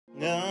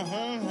Hey,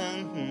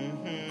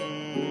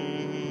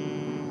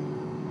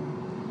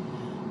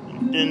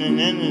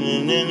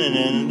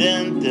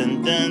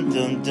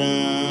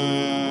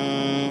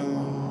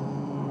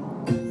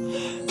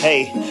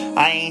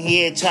 I ain't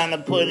here trying to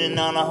put it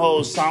on a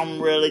host.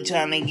 I'm really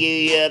trying to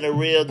give you the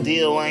real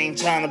deal. I ain't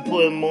trying to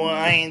put more.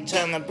 I ain't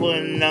trying to put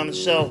it on the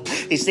show.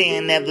 They say I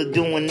never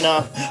do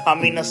enough. I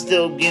mean, I'm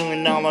still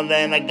giving all of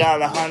that. I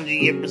got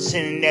 100%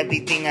 in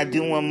everything I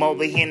do. I'm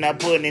over here not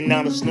putting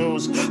on the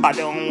snooze. I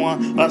don't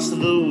want us to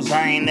lose.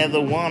 I ain't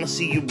never want to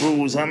see you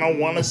bruise. I don't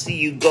want to see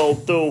you go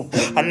through.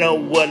 I know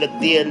what it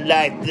feel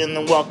like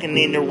than walking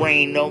in the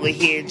rain. Over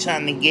here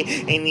trying to get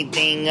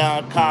anything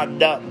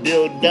caught up,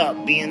 build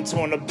up, being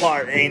torn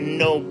apart. Ain't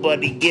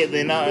nobody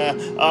giving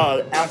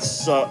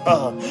answer.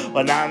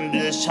 But I'm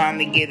just trying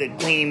to get a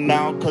clean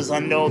mouth, cause I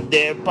know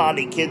there are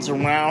probably kids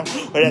around,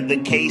 whatever the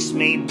case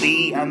may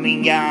be. I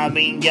mean,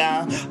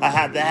 yeah, I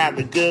have to have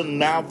a good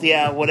mouth,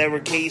 yeah, whatever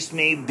case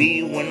may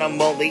be. When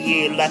I'm over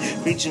here, like,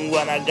 preaching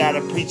what I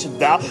gotta preach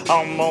about,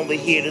 I'm over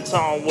here to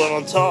talk what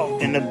I'm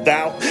talking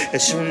about.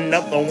 And sure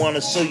enough, I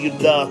wanna show you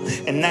love,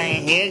 and I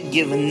ain't here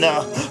giving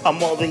up.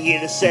 I'm over here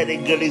to set a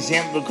good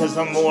example, cause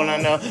I'm more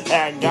than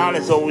God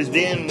has always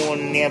been more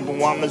than that.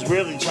 But I'm just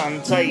really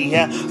trying to tell you,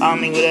 yeah, I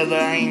mean, whatever,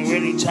 I ain't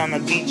really trying to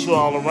beat you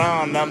all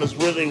around. I just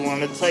really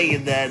want to tell you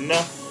that,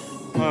 no,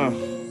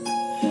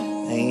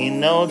 ain't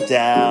no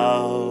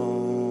doubt.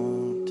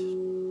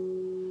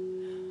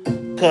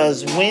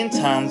 Cause when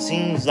time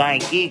seems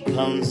like it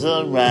comes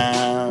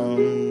around,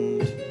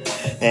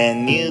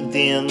 and you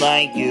feel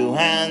like you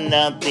have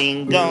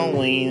nothing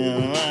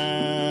going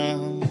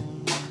on,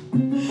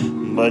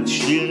 but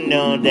you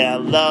know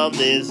that love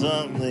is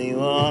something you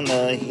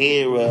wanna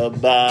hear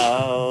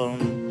about.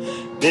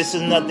 This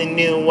is nothing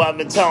new, I've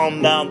been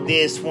talking about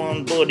this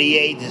one for the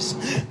ages.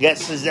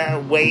 Guess it's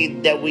that way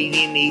that we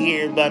need to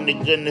hear about the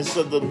goodness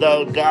of the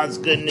Lord, God's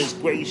goodness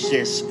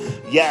gracious.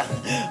 Yeah,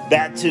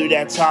 back to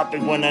that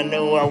topic when I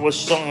knew I was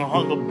so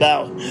hung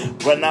about.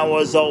 When I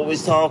was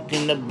always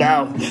talking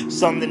about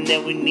something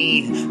that we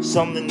need,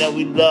 something that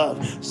we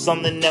love,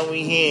 something that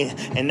we hear,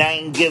 and I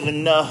ain't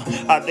giving up.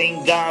 I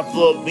thank God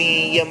for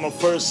being my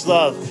first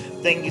love.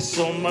 Thank you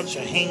so much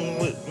for hanging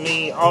with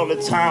me all the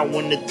time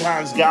when the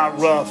times got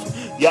rough.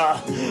 Yeah,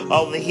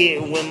 over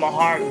here when my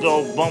heart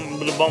go bump,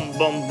 bump,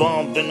 bump,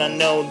 bump, and I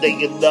know that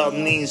your love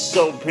me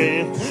so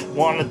pretty.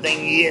 Wanna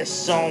thank you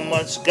so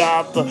much,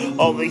 God, for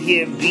over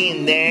here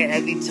being there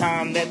every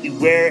time,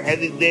 everywhere,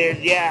 everywhere.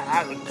 Yeah,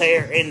 I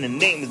declare in the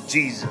name of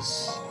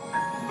Jesus.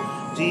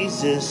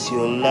 Jesus,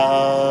 your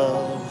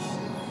love,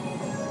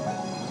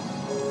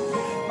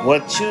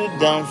 what you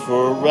done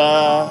for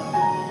us.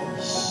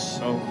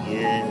 Oh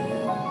yeah,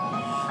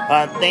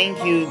 I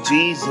thank you,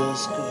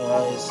 Jesus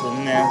Christ of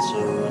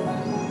Nazareth,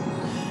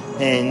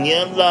 and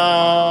your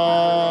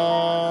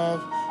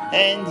love,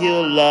 and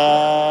your love.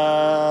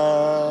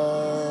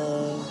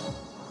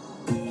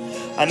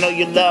 I know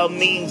your love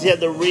means you're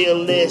the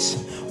realist.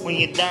 When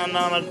you're down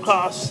on the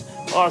cross,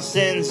 our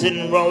sins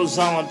and rose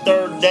on the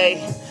third day.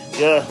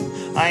 Yeah,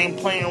 I ain't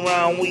playing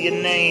around with your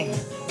name.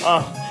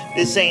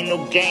 This ain't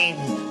no game.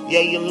 Yeah,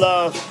 your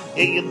love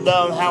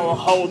how it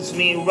holds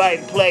me in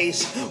right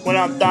place. When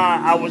I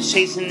thought I was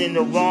chasing in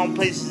the wrong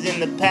places in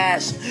the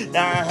past.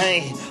 Now,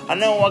 hey, I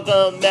know I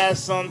got bad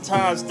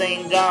sometimes.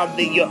 Thank God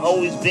that you've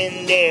always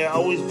been there,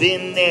 always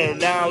been there.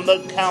 Now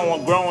look how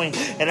I'm growing,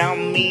 and I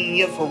mean,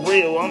 yeah, for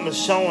real, I'm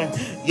just showing.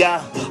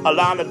 Yeah, a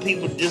lot of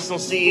people just don't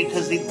see it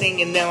because they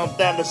thinking that I'm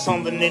that or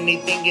something, and they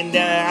thinking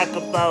that I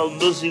could follow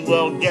Lucy.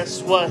 Well,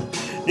 guess what?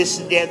 This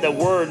is the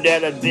word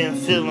that I've been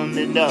filling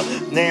it up.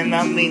 Then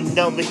I mean,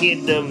 over here,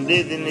 I'm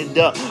living it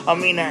up. I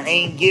mean, I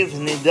ain't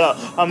giving it up.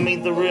 I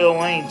mean, the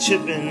real ain't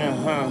tripping,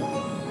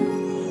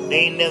 They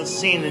ain't never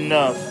seen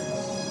enough.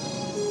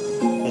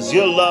 Cause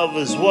your love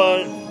is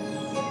what?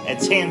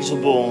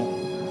 Intangible.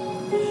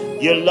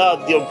 Your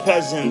love, your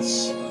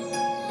presence.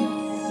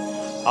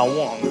 I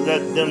want to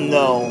let them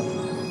know,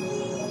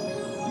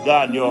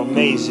 God, you're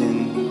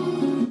amazing.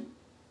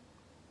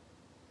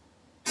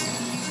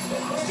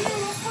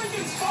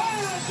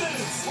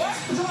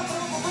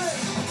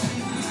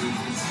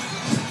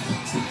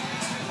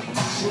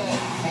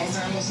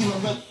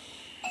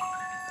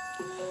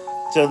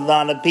 So a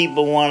lot of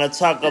people want to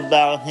talk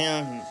about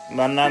him,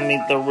 but I mean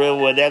the real,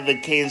 whatever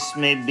case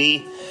may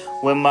be.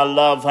 With my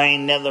love, I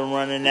ain't never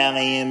running out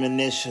of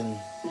ammunition.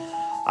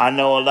 I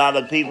know a lot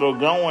of people are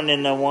going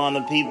and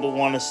people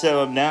want to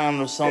settle down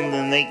or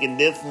something, make a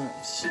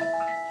difference.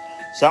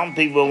 Some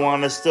people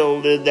want to still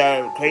live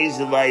that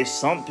crazy life.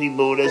 Some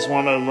people just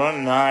want to run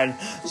and hide.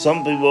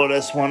 Some people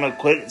just want to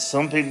quit.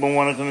 Some people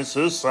want to commit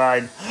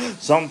suicide.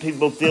 Some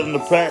people feeling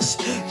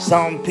depressed.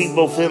 Some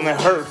people feeling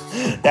hurt.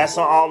 That's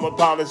all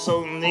about the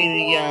social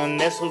media, and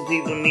that's what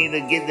people need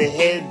to get their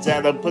heads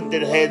out of, put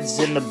their heads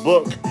in the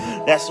book.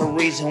 That's the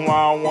reason why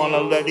I want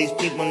to let these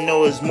people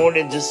know it's more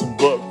than just a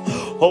book.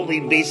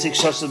 Holy basic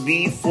shots to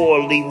be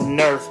before leaving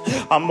earth.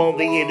 I'm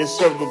over here to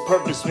serve a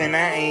purpose, man.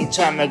 I ain't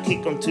trying to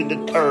kick them to the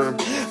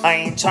curb. I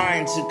ain't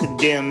trying to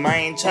condemn. I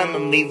ain't trying to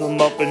leave them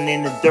up and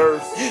in the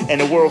dirt. In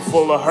a world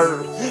full of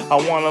hurt, I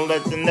want to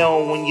let them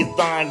know when you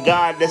find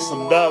God, that's the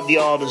love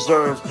y'all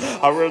deserve.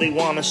 I really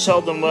want to show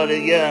them what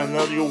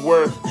know your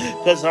worth.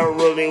 Cause I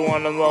really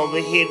want them over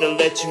here to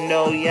let you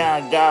know,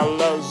 yeah, God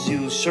loves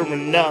you, sure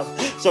enough.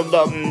 So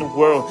love in the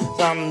world,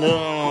 so I'm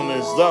doing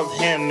this. Love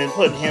Him and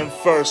put Him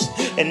first.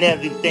 And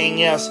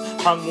everything else,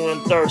 hunger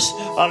and thirst,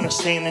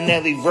 understanding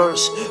every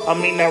verse. I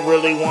mean, I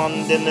really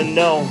want them to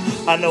know.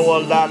 I know a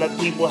lot of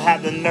people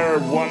have the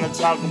nerve, want to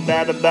talk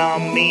bad about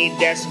me.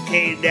 That's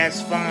okay,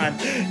 that's fine.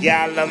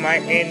 Yeah, I love my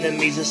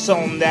enemies. It's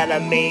something that I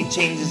made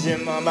changes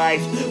in my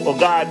life. Well,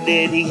 God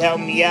did, He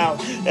helped me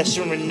out. That's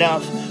sure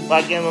enough.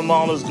 I give Him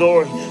all His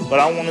glory. But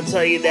I want to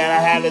tell you that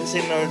I had to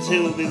take another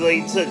two because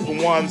He took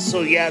the one.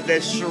 So yeah,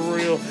 that's sure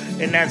real.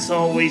 And that's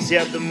always,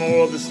 yeah, the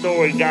moral of the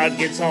story. God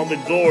gets all the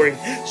glory.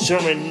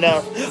 Sure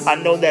enough, I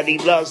know that He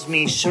loves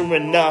me. Sure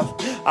enough,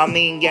 I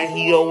mean, yeah,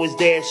 He always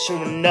there.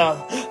 Sure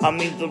enough, I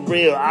mean, for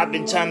real, I've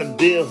been trying to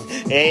build.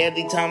 And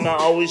every time I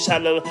always try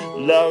to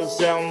love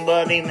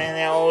somebody, man,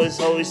 it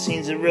always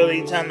seems to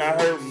really trying to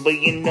hurt.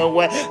 But you know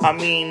what? I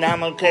mean, I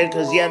don't care,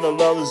 cause yeah, the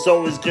love is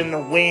always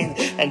gonna win.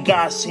 And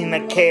God seem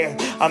to care.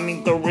 I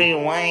mean, for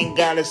real, I ain't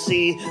gotta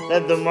see.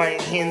 Let the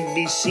right hand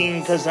be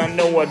seen, cause I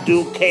know I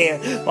do care.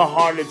 My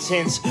heart is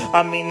tense.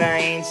 I mean, I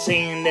ain't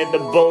saying that the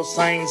boast,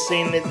 I ain't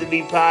saying that to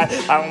be pie.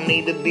 I don't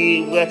need to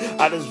be where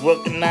I just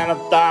working out of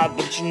thought.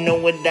 But you know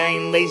what? I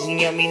ain't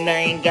lazy. I mean, I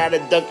ain't gotta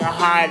duck and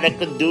hide. I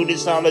could do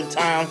this all the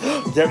time.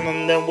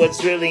 Telling them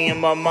what's really in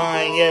my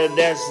mind. Yeah,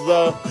 that's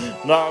love.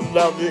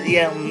 Love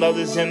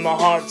is in my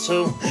heart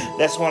too.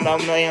 That's what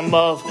I'm laying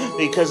of.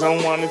 Because I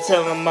want to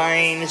tell them I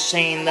ain't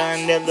ashamed. I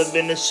ain't never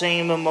been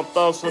ashamed of my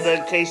thoughts, whatever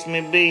that case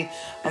may be.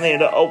 I'm here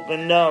to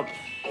open up.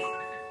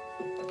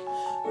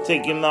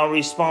 Taking my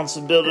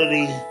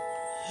responsibility.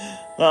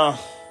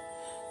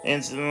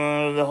 Into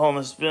the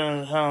Holy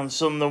Spirit,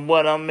 something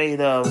what I'm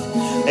made of.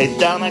 They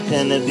thought I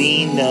couldn't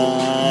be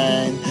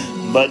none,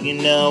 but you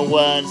know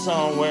what?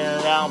 Somewhere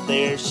out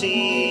there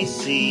she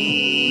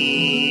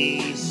sees.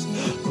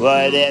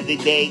 But every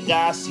day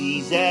God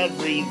sees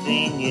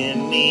everything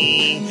in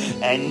me,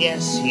 and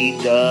yes, He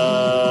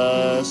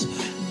does.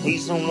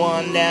 He's the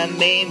one that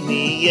made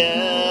me,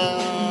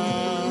 yeah.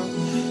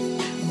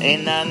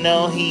 And I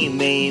know He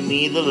made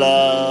me the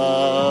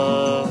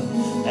love.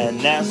 And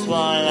that's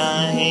why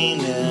I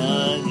ain't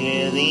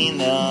getting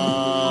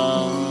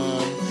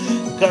none.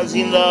 Cause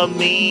He loved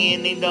me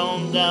and He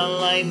don't got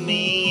like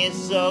me.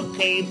 It's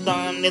okay,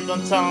 fine if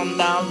I'm talking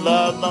about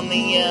love. On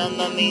the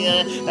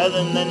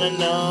other than I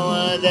know.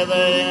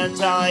 Whatever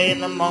time in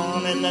the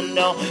morning, I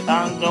know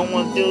I'm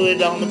going through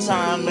it all the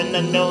time. And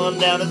I know I'm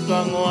down the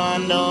struggle, I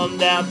know I'm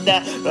down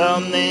that.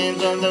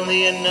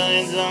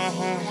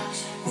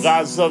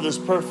 God's love is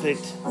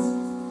perfect.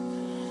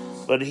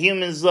 But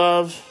humans'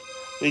 love,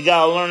 we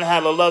gotta learn how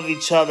to love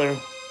each other.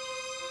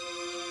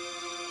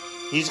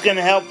 He's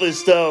gonna help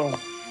us though.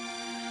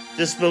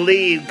 Just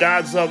believe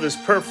God's love is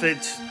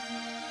perfect.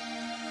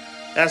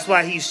 That's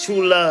why He's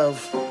true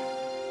love.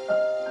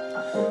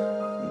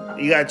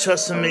 You gotta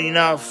trust Him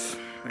enough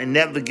and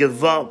never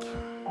give up.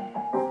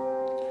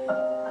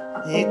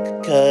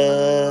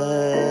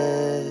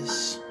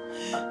 Because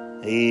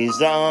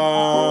He's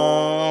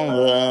all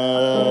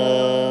love.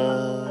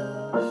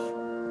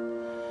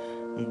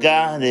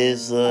 God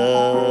is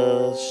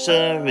love,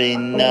 sure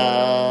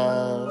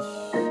enough.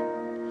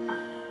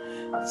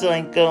 It's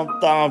like a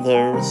father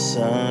and a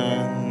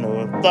son,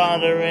 or a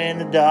father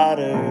and a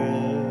daughter.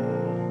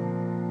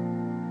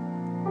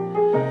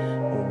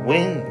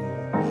 When you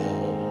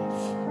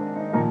love,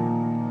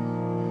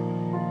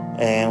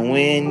 and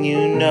when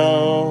you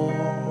know,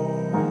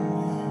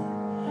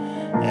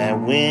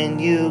 and when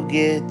you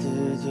get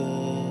through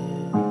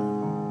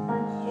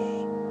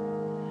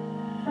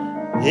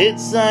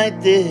it's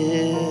like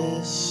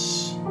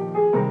this,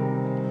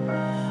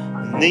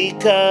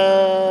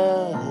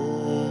 because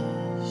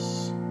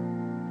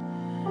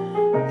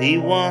He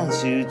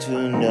wants you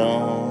to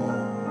know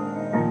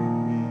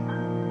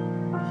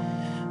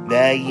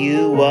that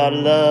you are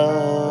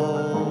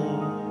loved.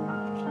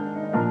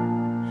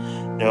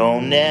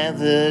 Don't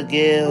ever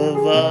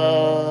give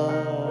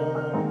up,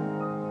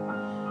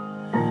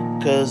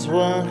 cause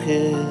what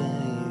could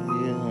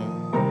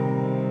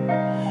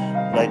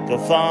like a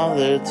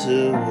father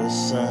to a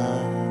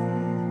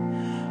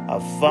son, a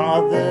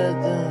father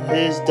to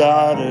his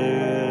daughter,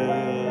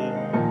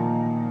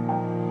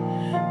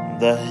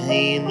 that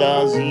He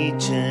loves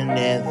each and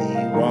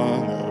every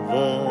one of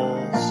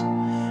us.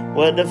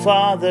 What the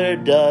father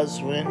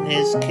does when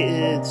his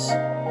kids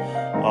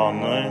all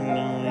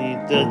night he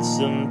does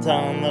some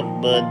time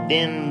up, but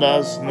then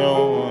loves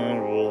no one,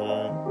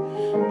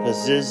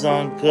 cause it's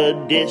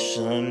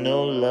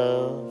unconditional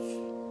love.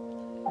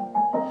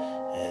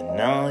 And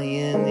all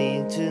you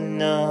need to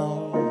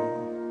know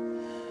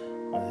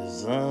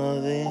is all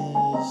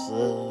this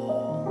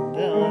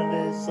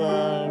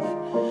love,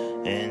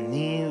 and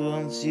He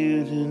wants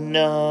you to to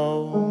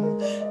know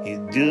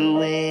he'd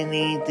do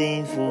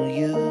anything for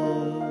you.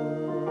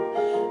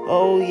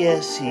 Oh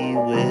yes, he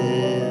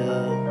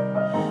will.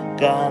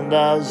 God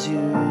loves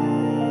you.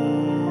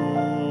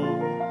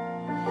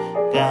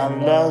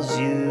 God loves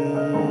you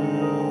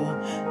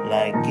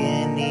like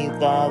any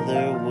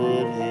father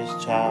would his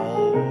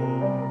child.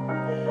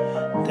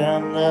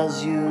 God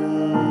loves you.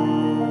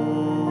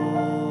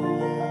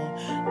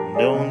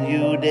 Don't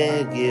you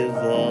dare give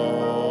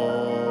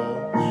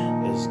up,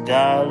 'cause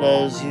God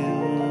loves you.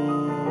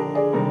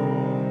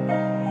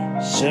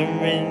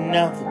 Sure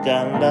enough,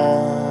 God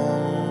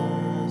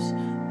loves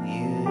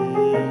you.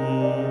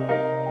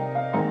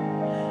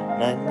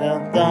 Like a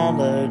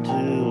father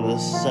to a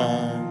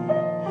son,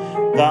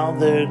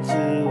 father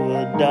to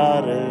a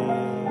daughter.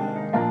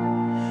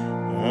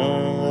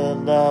 Oh,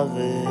 love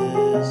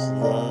is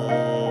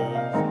love.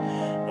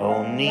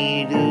 Don't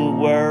need to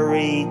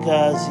worry,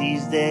 'cause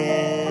he's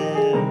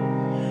there.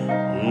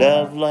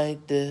 Love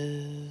like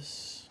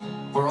this.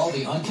 For all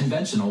the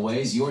unconventional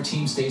ways your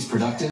team stays productive.